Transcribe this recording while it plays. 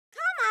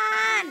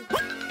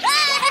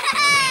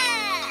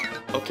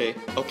Okay,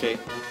 okay.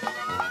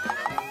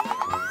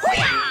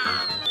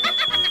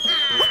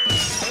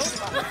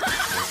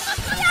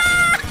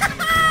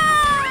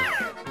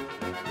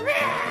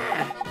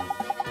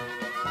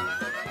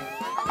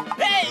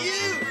 Hey,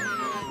 you!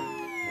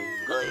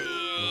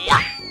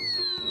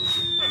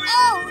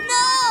 Oh,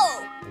 no!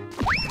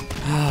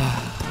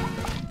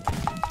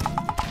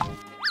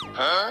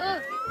 Huh?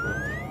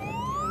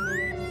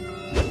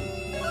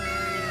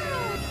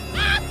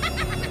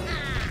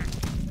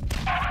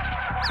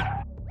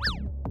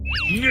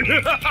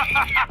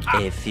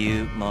 A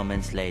few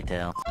moments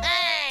later.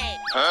 Hey!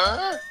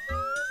 Huh?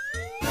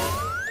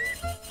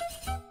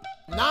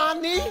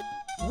 Nani?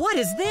 What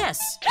is this?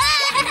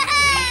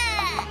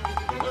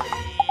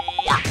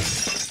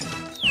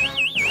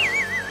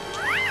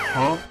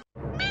 Huh?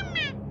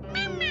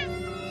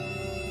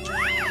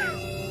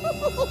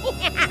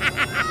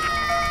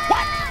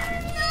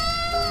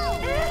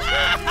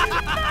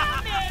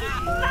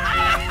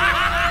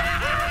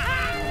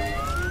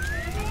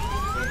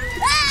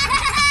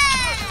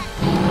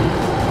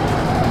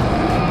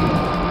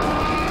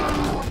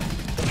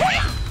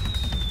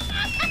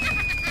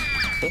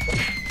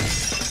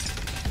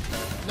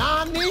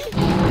 Nani?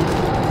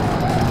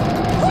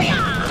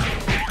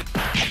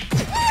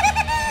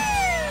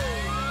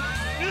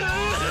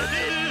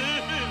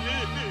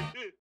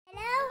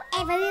 Hello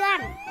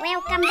everyone,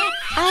 welcome back.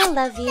 I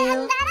love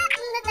you.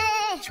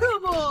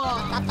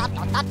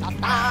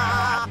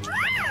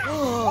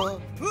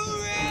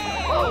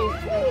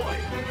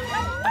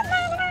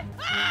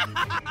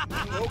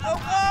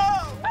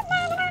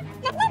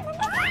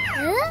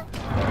 Huh?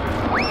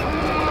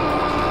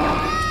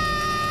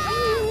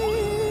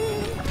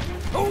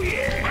 Oh,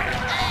 yeah!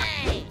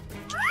 Hey!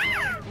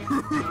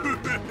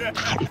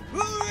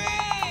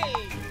 Hooray!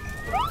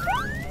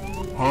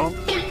 Huh?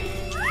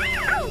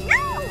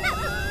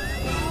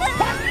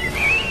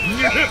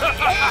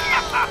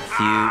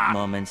 Few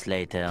moments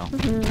later. Oh,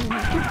 no!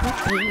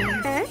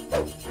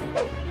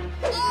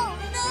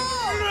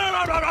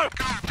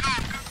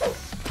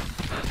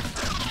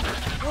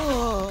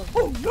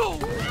 Oh, no!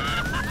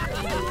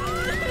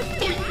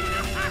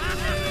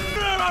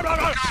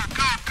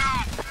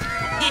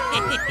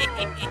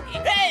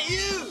 Hey,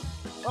 you!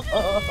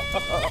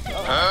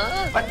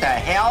 Huh? What the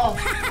hell?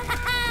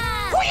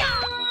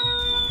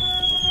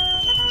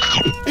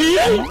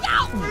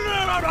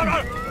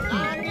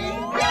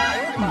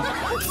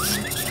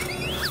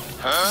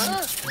 Huh?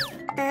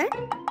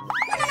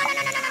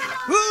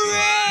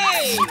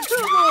 Hooray!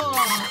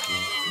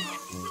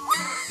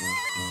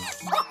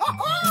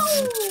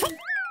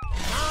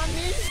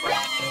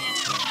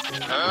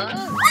 Huh?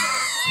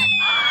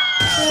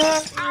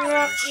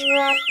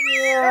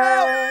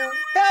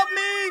 Help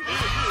me!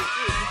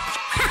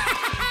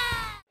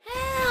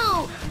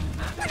 Help!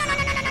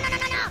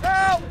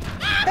 Help!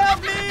 Help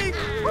me!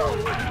 Oh,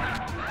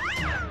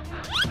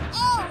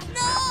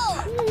 no!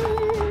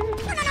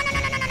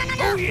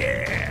 Oh,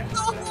 yeah!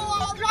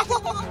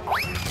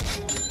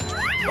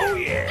 Oh,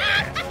 yeah!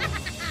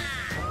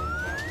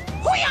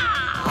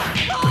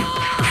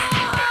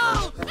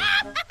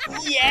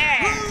 Yeah!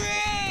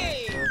 Hooray!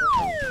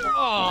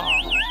 Oh!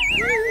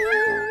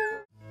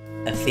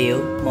 A few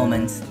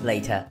moments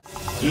later.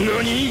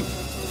 NANI?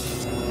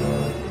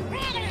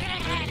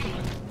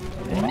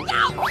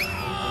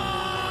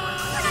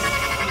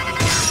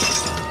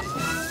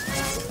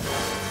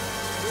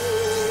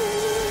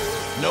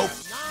 Nope.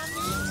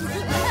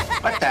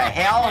 What the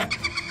hell?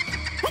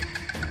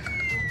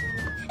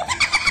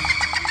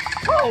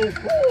 Oh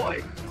boy!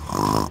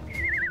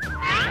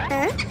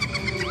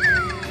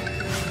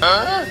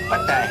 Huh?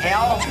 What the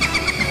hell?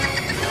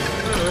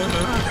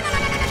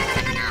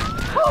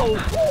 Oh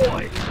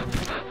boy!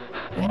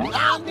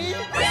 Nani?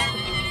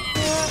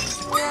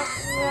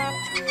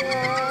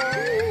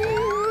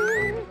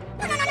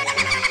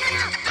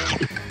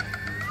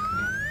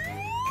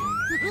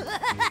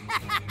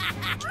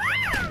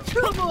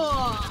 Come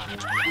on!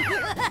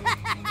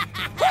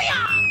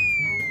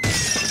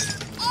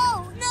 Oh,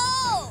 no!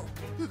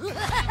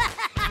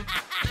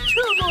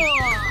 Come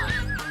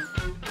on!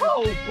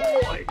 Oh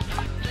boy!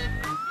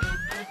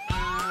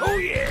 Oh,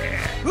 yeah!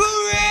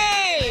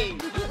 Hooray!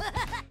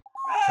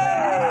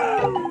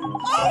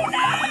 Oh,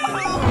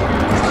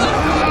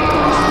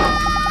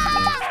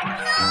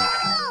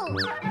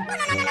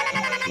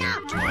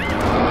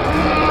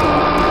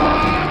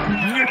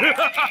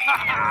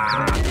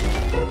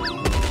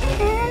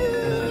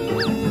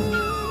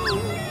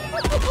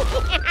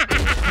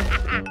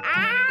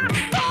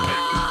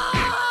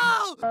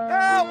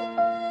 Help!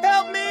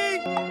 Help me!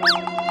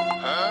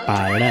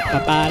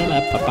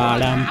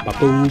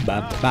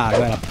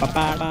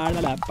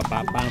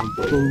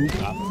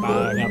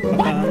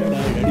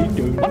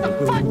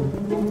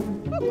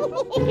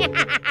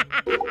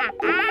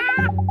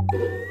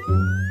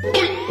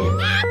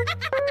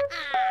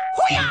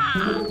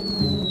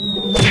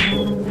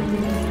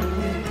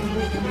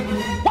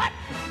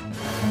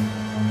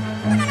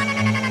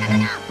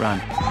 Run.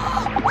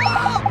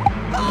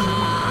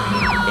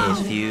 A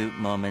few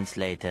moments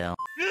later.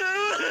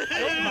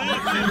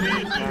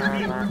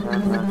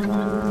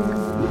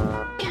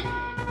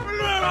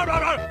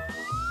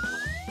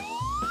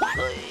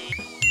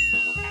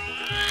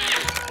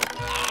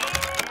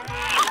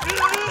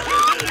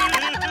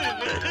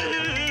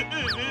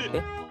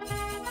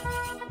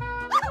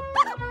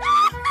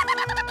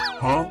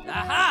 Huh?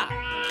 Aha!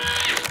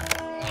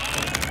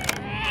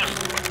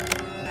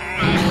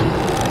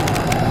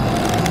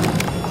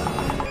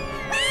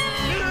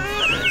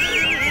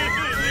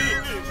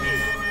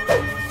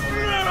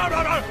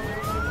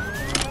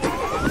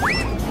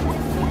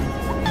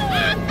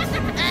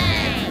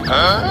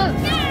 Huh?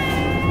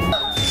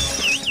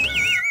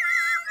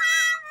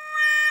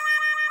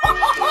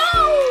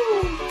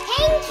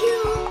 Thank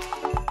you.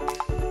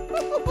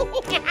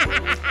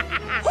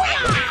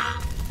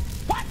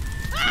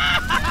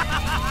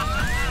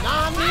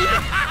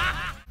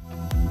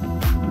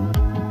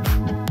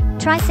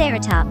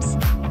 Triceratops.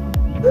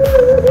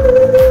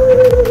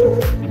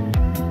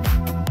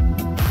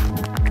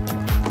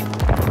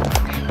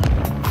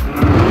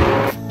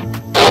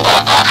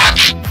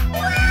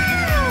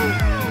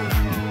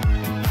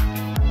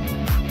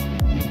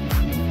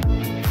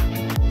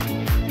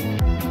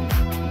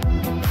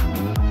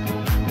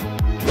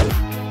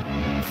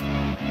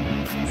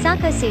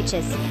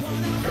 Sarcosuchus.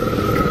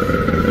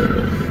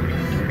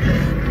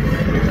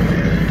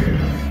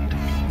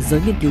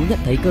 Giới nghiên cứu nhận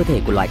thấy cơ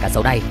thể của loài cá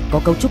sấu này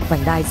có cấu trúc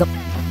vành đai rộng.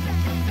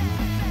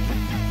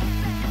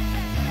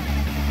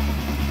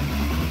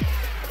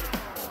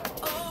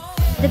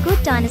 The good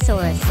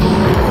Dinosaurus.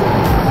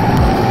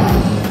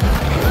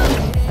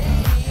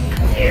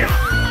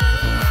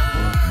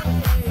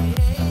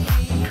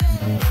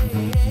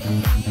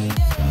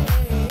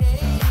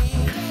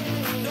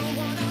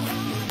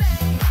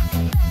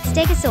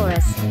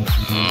 Stegosaurus.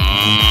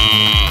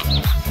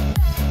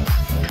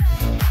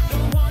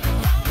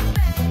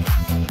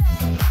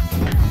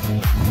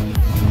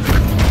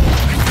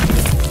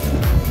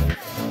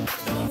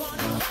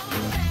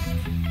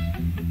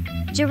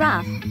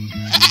 Giraffe.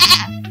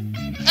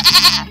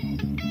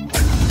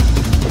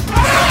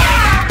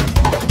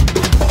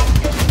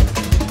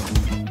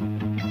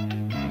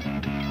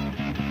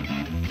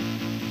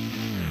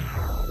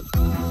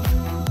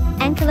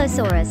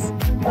 Ankylosaurus.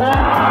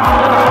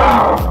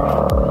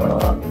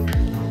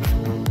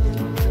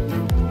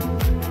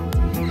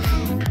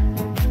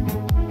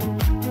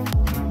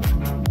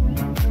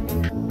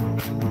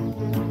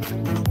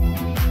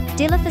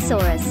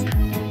 Dilophosaurus.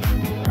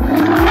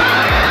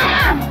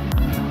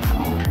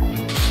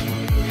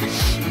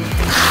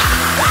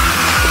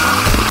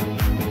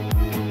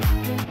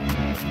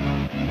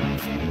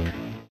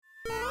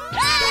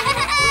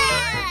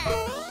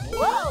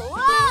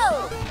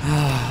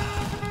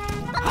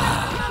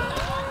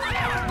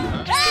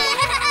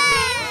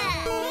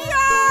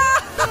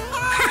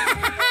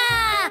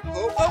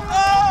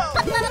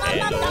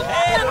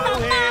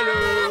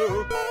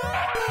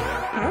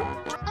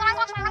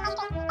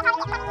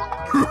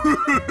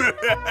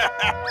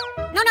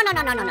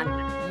 No.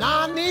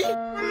 Nani?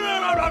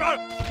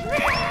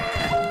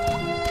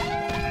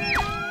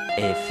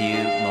 A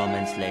few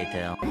moments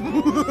later.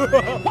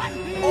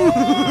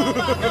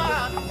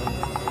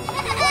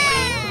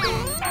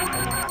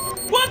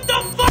 What the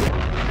fuck?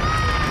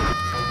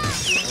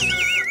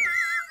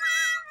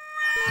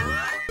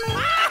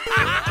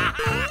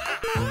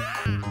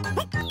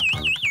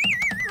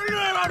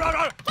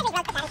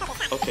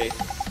 Okay.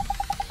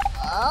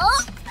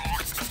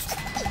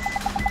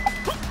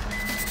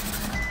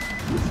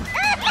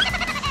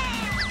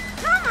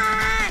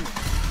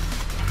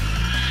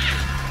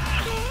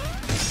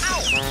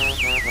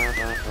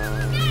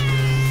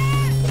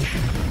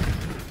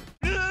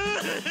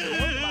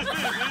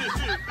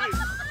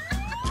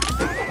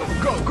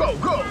 Come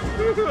on. Go!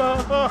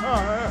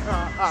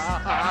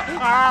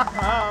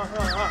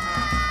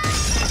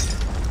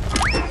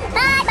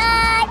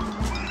 Bye.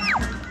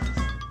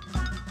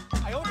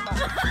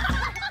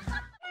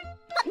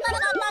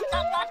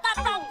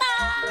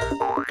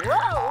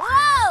 Whoa.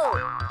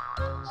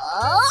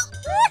 Oh.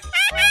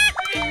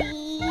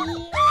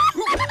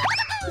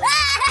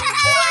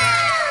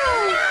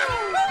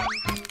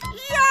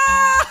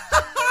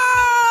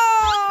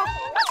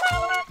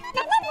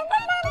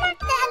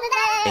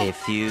 A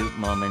few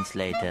moments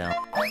later.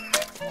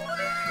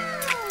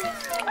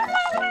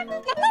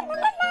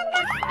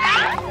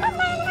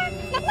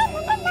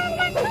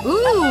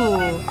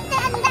 Ooh.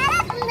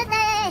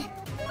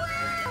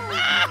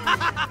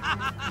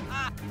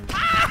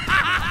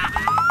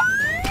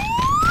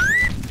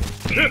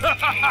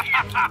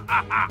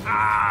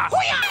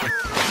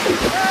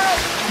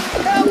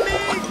 Help me!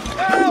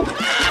 Help!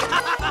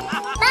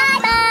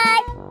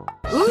 Bye.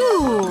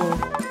 Ooh.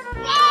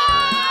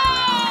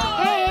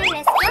 Hey,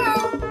 let's go.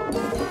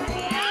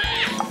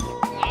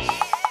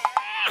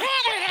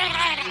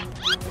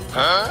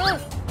 Huh?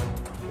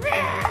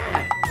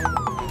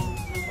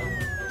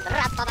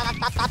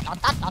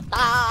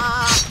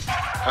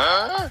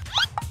 Huh?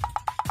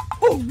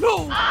 Oh no!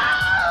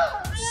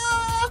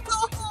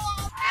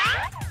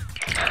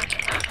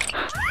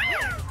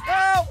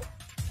 Help!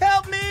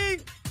 Help me!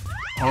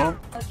 Huh?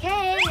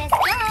 Okay, let's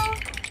go.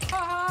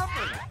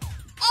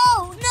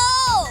 Oh no!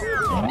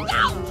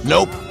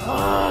 Nope.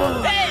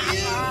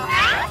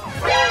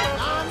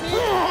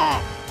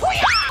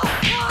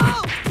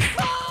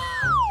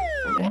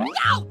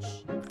 Ouch!